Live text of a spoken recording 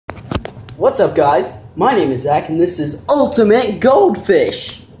What's up, guys? My name is Zach, and this is Ultimate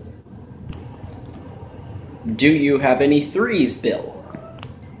Goldfish. Do you have any threes, Bill?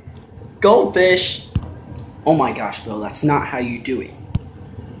 Goldfish. Oh my gosh, Bill, that's not how you do it.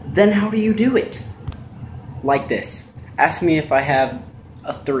 Then how do you do it? Like this. Ask me if I have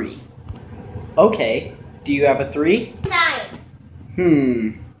a three. Okay, do you have a three?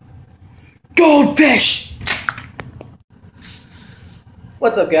 9. Goldfish!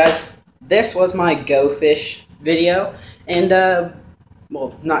 What's up, guys? This was my Go Fish video, and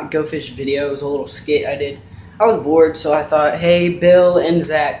well, not Go Fish video, it was a little skit I did. I was bored, so I thought, hey, Bill and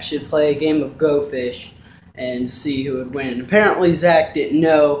Zach should play a game of Go Fish and see who would win. Apparently Zach didn't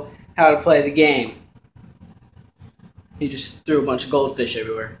know how to play the game. He just threw a bunch of goldfish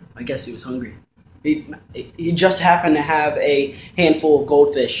everywhere. I guess he was hungry. He just happened to have a handful of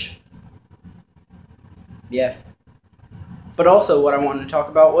goldfish. Yeah. But also what I wanted to talk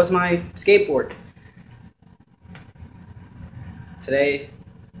about was my skateboard. Today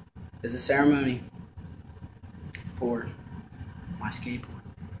is a ceremony for my skateboard.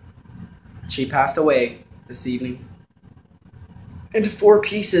 She passed away this evening. Into 4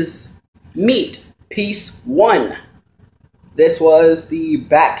 pieces. Meet piece 1. This was the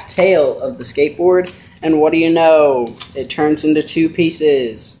back tail of the skateboard, and what do you know? It turns into 2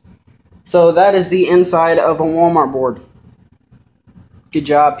 pieces. So that is the inside of a Walmart board. Good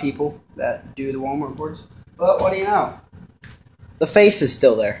job, people that do the Walmart boards. But what do you know? The face is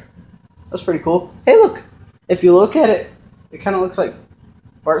still there. That's pretty cool. Hey, look. If you look at it, it kind of looks like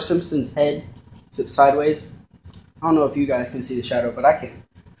Bart Simpson's head, except sideways. I don't know if you guys can see the shadow, but I can.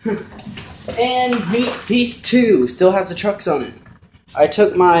 And meet piece 2. Still has the trucks on it. I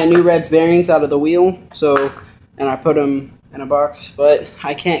took my new Reds bearings out of the wheel, and I put them in a box, but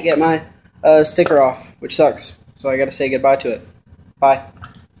I can't get my sticker off, which sucks. So I gotta say goodbye to it. Bye.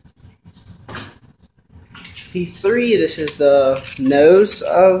 Piece 3, this is the nose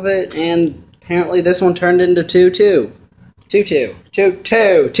of it, and apparently this one turned into 2-2. 2-2.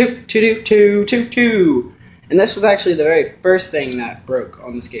 2-2. 2-2. 2-2. And this was actually the very first thing that broke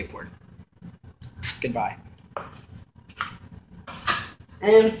on the skateboard. Goodbye.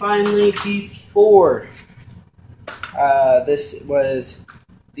 And finally, piece 4. This was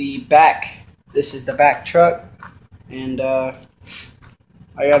the back. This is the back truck, and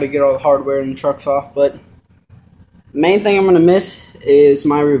I got to get all the hardware and the trucks off, but the main thing I'm going to miss is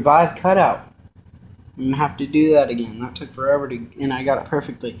my revived cutout. I'm going to have to do that again. That took forever and I got it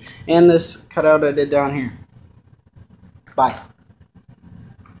perfectly. And this cutout I did down here. Bye.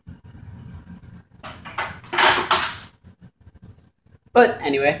 But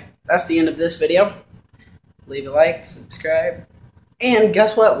anyway, that's the end of this video. Leave a like, subscribe, and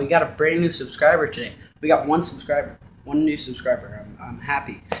guess what? We got a brand new subscriber today. We got 1 subscriber. 1 new subscriber. I'm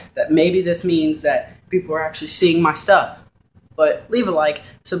happy that maybe this means that people are actually seeing my stuff. But leave a like,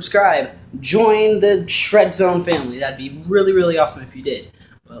 subscribe, join the Shred Zone family. That'd be really, really awesome if you did.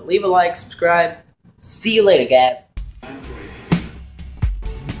 But leave a like, subscribe. See you later, guys.